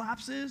heavy and it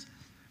collapses.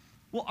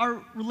 Well,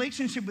 our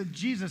relationship with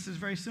Jesus is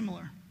very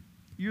similar.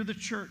 You're the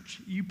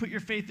church. You put your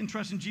faith and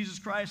trust in Jesus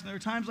Christ. And there are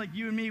times like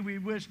you and me, we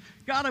wish,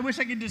 God, I wish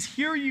I could just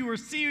hear you or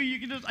see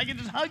you. I could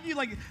just hug you.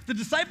 Like the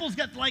disciples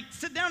got to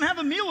sit down and have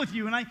a meal with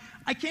you. And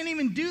I can't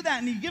even do that.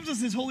 And he gives us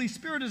his Holy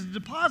Spirit as a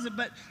deposit.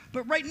 But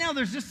right now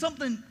there's just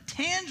something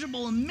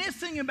tangible and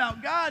missing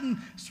about God.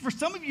 And for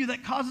some of you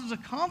that causes a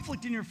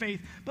conflict in your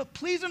faith. But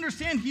please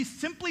understand, he's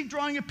simply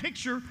drawing a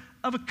picture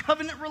of a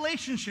covenant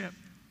relationship.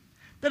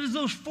 That as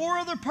those four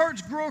other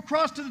parts grow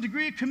across to the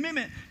degree of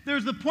commitment,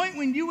 there's the point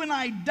when you and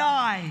I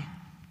die.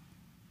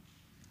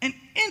 And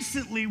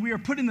instantly we are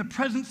put in the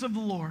presence of the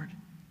Lord.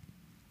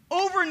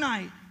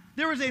 Overnight,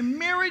 there is a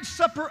marriage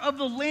supper of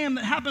the Lamb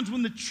that happens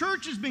when the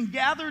church has been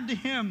gathered to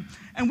him.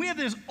 And we have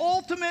this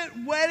ultimate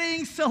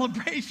wedding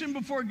celebration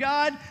before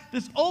God,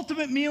 this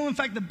ultimate meal. In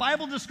fact, the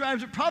Bible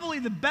describes it, probably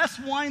the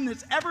best wine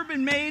that's ever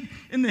been made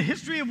in the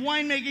history of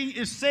winemaking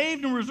is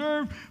saved and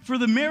reserved for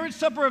the marriage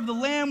supper of the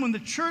Lamb. When the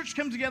church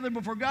comes together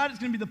before God, it's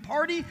going to be the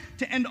party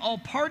to end all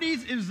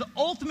parties. It is the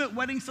ultimate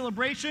wedding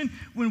celebration.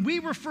 When we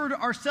refer to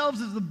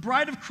ourselves as the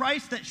bride of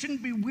Christ, that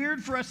shouldn't be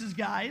weird for us as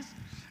guys,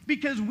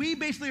 because we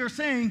basically are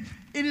saying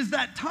it is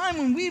that time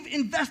when we've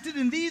invested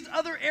in these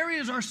other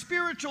areas, our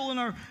spiritual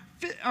and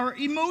our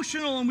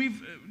emotional, and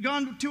we've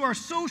gone to our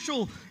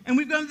social, and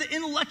we've gone to the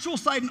intellectual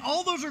side, and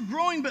all those are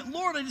growing. But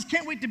Lord, I just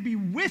can't wait to be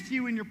with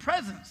you in your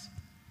presence.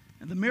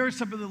 And the marriage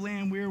supper of the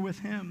Lamb, we are with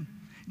him.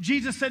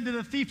 Jesus said to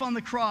the thief on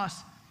the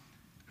cross,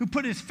 who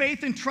put his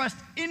faith and trust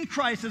in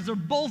Christ as they're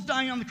both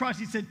dying on the cross,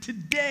 he said,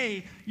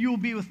 today you will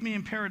be with me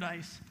in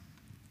paradise.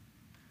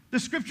 The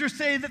scriptures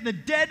say that the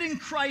dead in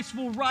Christ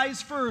will rise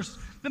first,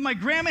 that my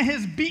grandma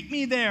has beat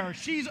me there.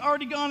 She's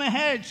already gone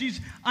ahead.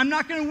 I'm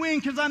not going to win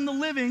because I'm the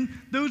living.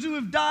 Those who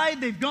have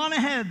died, they've gone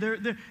ahead.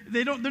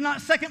 They're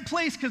not second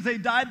place because they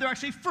died. They're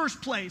actually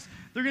first place.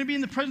 They're going to be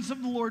in the presence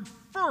of the Lord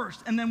first.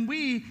 And then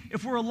we,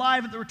 if we're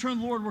alive at the return of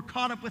the Lord, we're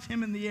caught up with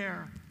him in the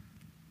air.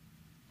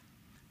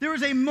 There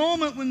is a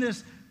moment when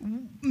this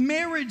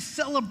marriage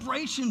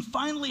celebration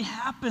finally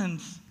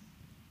happens.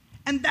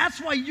 And that's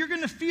why you're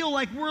going to feel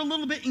like we're a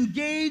little bit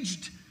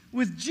engaged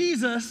with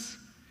Jesus,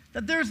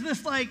 that there's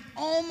this like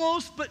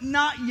almost but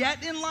not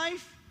yet in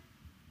life,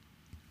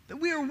 that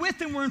we are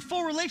with him, we're in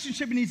full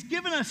relationship, and he's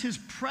given us his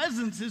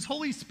presence, his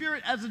Holy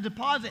Spirit as a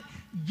deposit,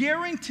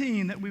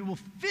 guaranteeing that we will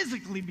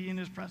physically be in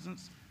his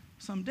presence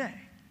someday.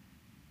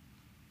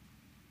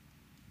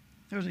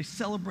 There's a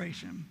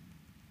celebration.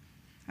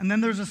 And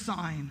then there's a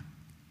sign.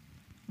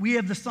 We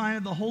have the sign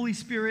of the Holy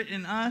Spirit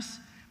in us,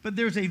 but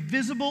there's a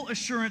visible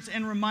assurance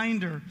and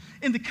reminder.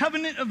 In the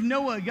covenant of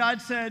Noah, God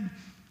said,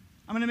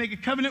 I'm going to make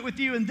a covenant with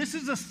you, and this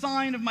is a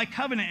sign of my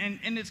covenant,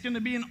 and it's going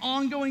to be an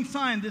ongoing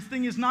sign. This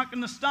thing is not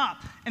going to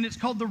stop, and it's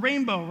called the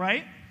rainbow,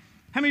 right?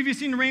 How many of you have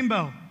seen the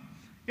rainbow?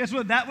 Guess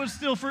what? That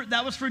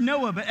was for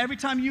Noah, but every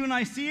time you and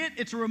I see it,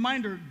 it's a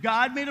reminder.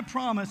 God made a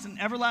promise, an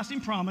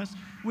everlasting promise,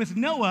 with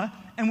Noah,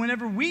 and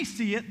whenever we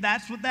see it,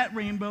 that's what that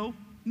rainbow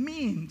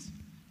means.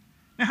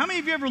 Now, how many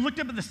of you ever looked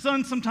up at the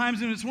sun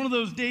sometimes, and it's one of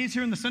those days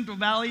here in the Central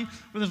Valley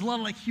where there's a lot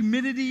of like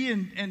humidity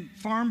and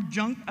farm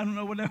junk, I don't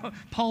know what,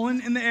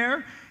 pollen in the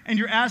air, and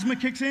your asthma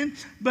kicks in?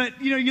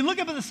 But, you look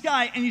up at the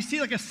sky and you see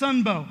like a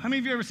sunbow. How many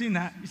of you ever seen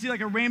that? You see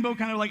like a rainbow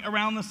kind of like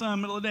around the sun,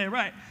 middle of the day,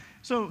 right?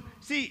 So,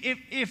 see,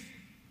 if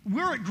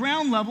we're at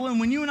ground level, and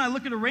when you and I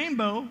look at a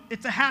rainbow,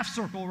 it's a half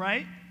circle,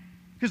 right?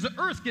 Because the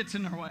earth gets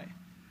in our way.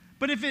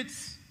 But if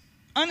it's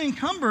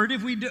unencumbered,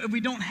 if we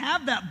don't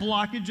have that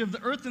blockage of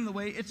the earth in the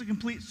way, it's a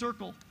complete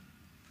circle.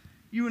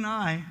 You and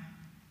I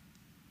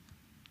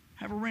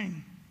have a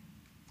ring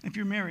if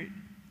you're married.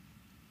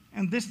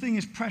 And this thing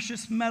is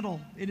precious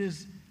metal. It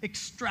is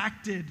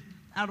extracted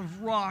out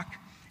of rock,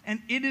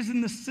 and it is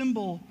in the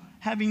symbol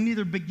having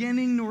neither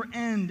beginning nor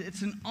end.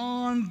 It's an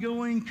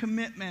ongoing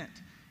commitment.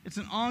 It's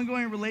an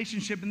ongoing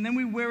relationship, and then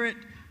we wear it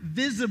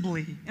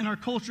visibly in our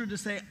culture to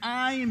say,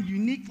 I am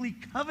uniquely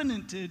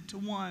covenanted to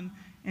one,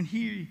 and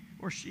he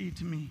or she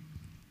to me.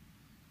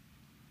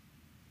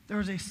 There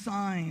is a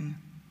sign.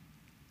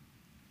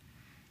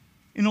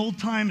 In old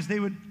times, they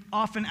would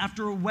often,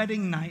 after a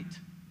wedding night,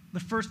 the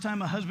first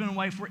time a husband and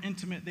wife were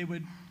intimate, they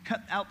would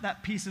cut out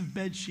that piece of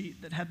bed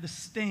sheet that had the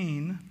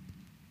stain,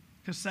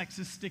 because sex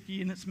is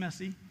sticky and it's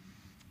messy.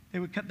 They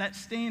would cut that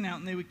stain out,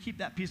 and they would keep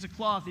that piece of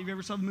cloth. If you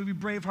ever saw the movie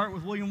Braveheart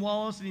with William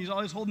Wallace, and he's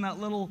always holding that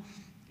little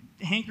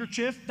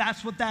handkerchief,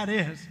 that's what that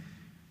is.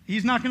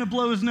 He's not going to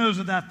blow his nose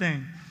with that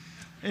thing.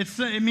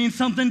 It means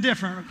something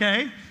different,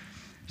 okay?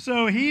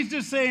 So he's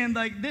just saying,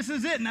 like, this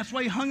is it, and that's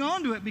why he hung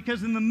on to it,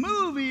 because in the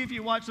movie, if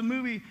you watch the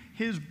movie,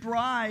 his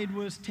bride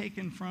was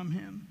taken from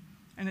him,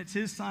 and it's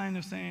his sign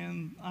of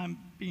saying, I'm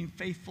being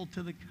faithful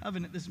to the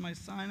covenant. This is my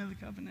sign of the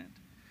covenant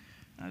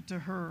to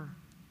her.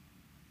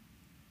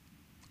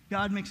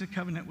 God makes a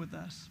covenant with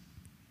us.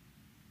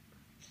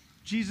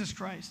 Jesus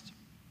Christ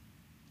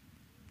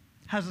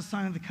has a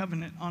sign of the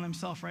covenant on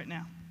himself right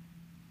now.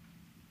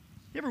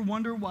 You ever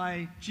wonder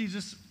why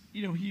Jesus,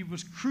 he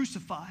was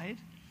crucified,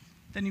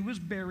 then he was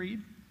buried,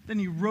 then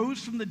he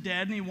rose from the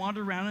dead, and he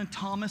wandered around, and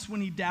Thomas,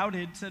 when he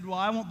doubted, said, well,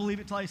 I won't believe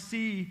it till I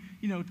see,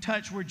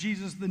 touch where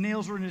Jesus, the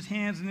nails were in his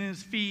hands and in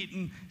his feet,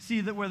 and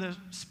see that where the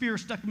spear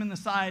stuck him in the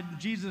side. And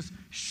Jesus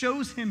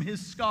shows him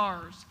his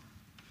scars.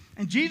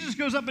 And Jesus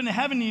goes up into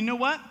heaven, and you know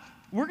what?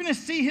 We're going to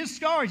see his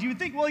scars. You would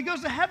think, well, he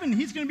goes to heaven,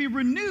 he's going to be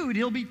renewed,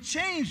 he'll be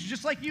changed,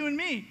 just like you and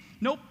me.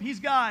 Nope, he's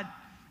God.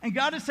 And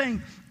God is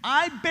saying,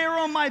 I bear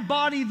on my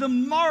body the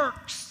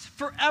marks,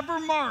 forever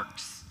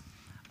marks,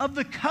 of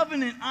the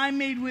covenant I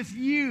made with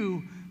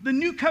you, the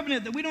new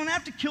covenant that we don't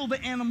have to kill the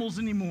animals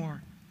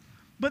anymore,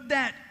 but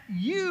that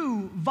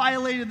you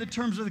violated the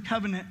terms of the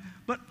covenant.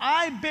 But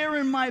I bear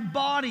in my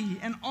body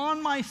and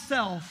on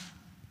myself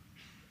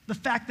The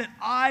fact that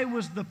I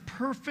was the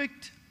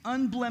perfect,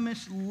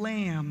 unblemished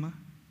lamb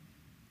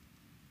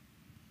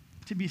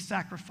to be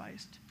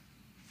sacrificed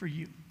for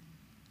you.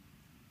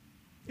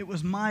 It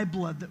was my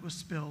blood that was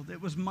spilled.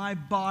 It was my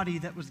body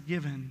that was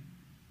given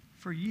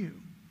for you,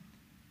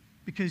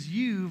 because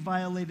you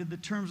violated the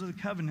terms of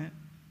the covenant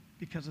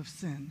because of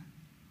sin.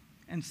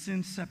 And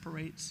sin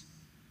separates.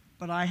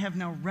 But I have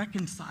now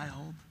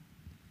reconciled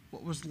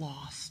what was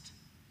lost.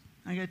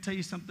 I got to tell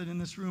you something in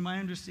this room. I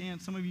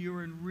understand some of you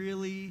are in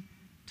really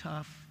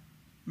tough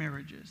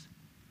marriages.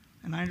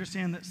 And I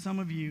understand that some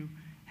of you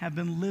have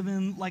been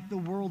living like the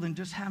world and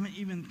just haven't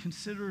even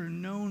considered or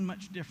known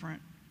much different.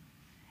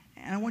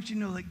 And I want you to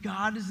know that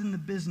God is in the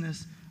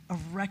business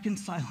of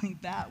reconciling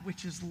that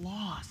which is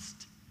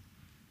lost.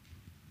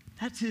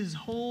 That's his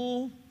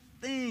whole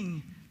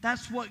thing.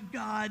 That's what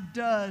God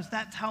does.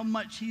 That's how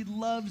much he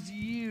loves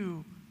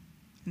you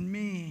and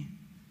me.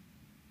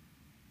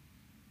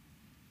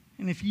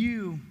 And if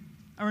you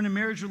are in a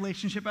marriage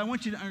relationship, I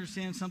want you to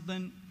understand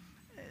something.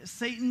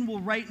 Satan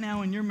will right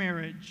now in your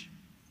marriage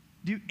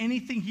do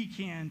anything he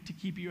can to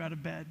keep you out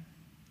of bed.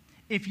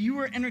 If you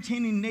are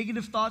entertaining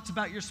negative thoughts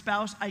about your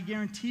spouse, I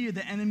guarantee you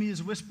the enemy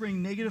is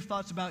whispering negative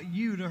thoughts about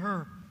you to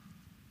her.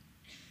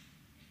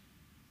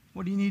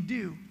 What do you need to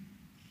do?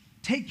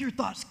 Take your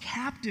thoughts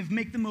captive,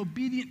 make them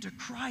obedient to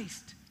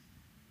Christ.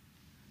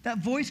 That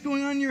voice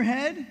going on in your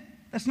head,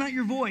 that's not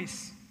your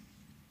voice.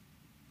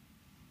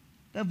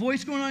 That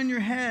voice going on in your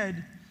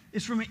head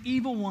is from an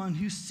evil one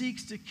who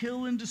seeks to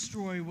kill and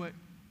destroy what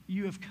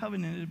you have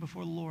covenanted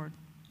before the Lord.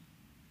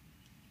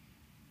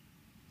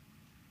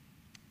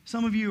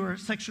 Some of you are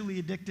sexually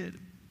addicted.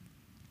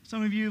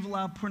 Some of you have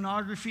allowed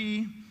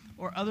pornography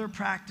or other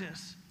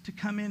practice to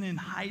come in and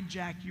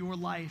hijack your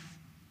life,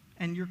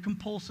 and you're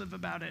compulsive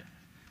about it.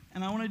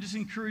 And I want to just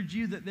encourage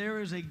you that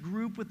there is a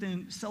group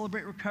within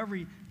Celebrate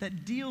Recovery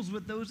that deals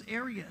with those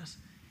areas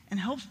and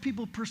helps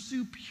people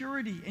pursue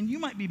purity. And you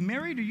might be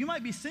married or you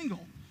might be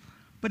single,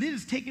 but it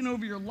has taken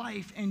over your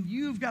life, and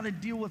you've got to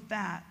deal with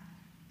that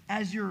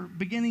as you're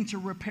beginning to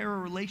repair a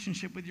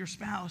relationship with your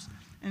spouse.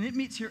 And it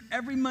meets here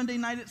every Monday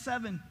night at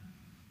 7.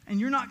 And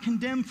you're not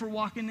condemned for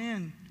walking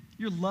in.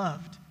 You're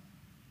loved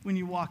when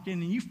you walk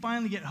in, and you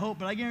finally get hope.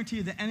 But I guarantee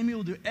you the enemy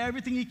will do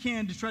everything he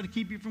can to try to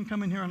keep you from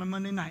coming here on a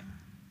Monday night.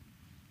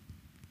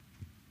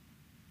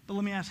 But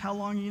let me ask, how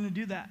long are you going to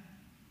do that?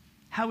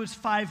 How is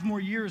 5 more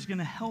years going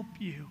to help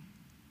you?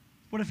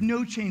 What if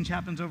no change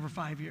happens over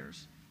 5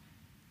 years?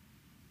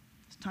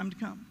 It's time to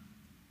come.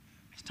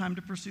 It's time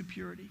to pursue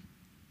purity.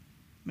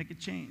 Make a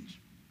change.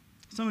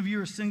 Some of you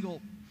are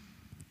single,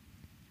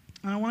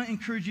 and I want to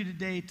encourage you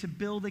today to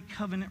build a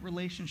covenant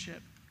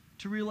relationship,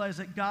 to realize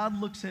that God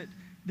looks at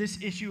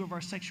this issue of our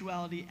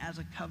sexuality as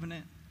a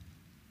covenant,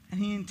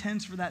 and he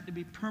intends for that to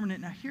be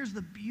permanent. Now, here's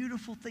the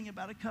beautiful thing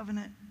about a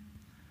covenant.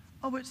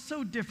 Oh, it's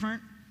so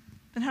different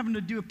than having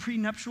to do a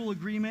prenuptial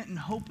agreement and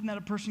hoping that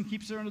a person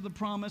keeps their end of the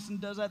promise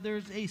and does that.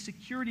 There's a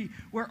security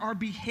where our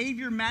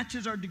behavior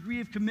matches our degree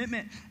of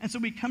commitment. And so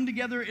we come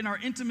together in our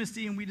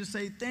intimacy and we just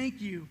say, thank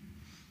you.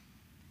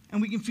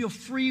 And we can feel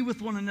free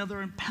with one another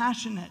and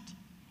passionate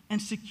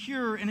and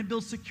secure, and it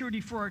builds security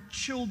for our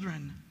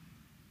children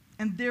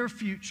and their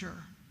future.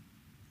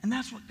 And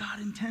that's what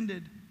God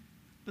intended.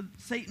 But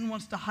Satan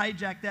wants to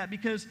hijack that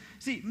because,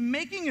 see,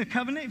 making a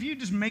covenant, if you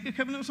just make a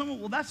covenant with someone,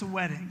 well, that's a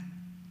wedding.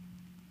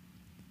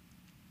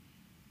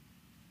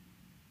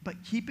 But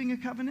keeping a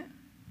covenant,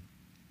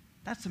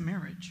 that's a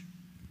marriage.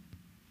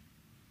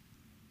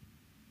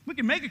 We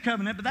can make a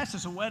covenant, but that's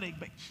just a wedding.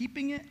 But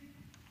keeping it,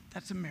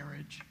 that's a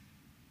marriage.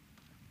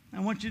 I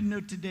want you to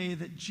know today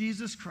that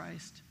Jesus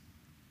Christ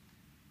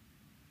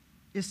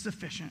is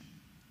sufficient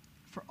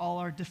for all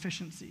our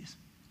deficiencies.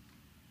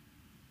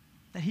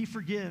 That he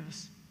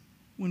forgives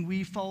when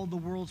we follow the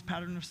world's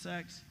pattern of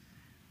sex.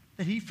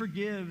 That he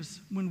forgives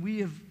when we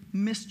have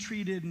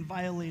mistreated and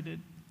violated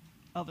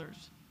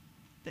others.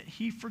 That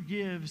he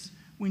forgives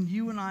when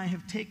you and I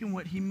have taken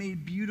what he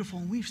made beautiful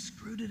and we've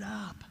screwed it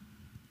up.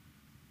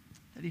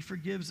 That he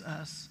forgives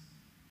us.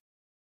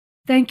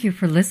 Thank you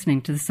for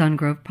listening to the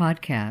Sungrove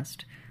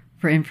Podcast.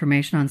 For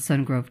information on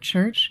Sungrove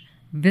Church,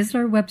 visit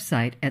our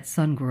website at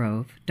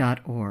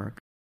sungrove.org.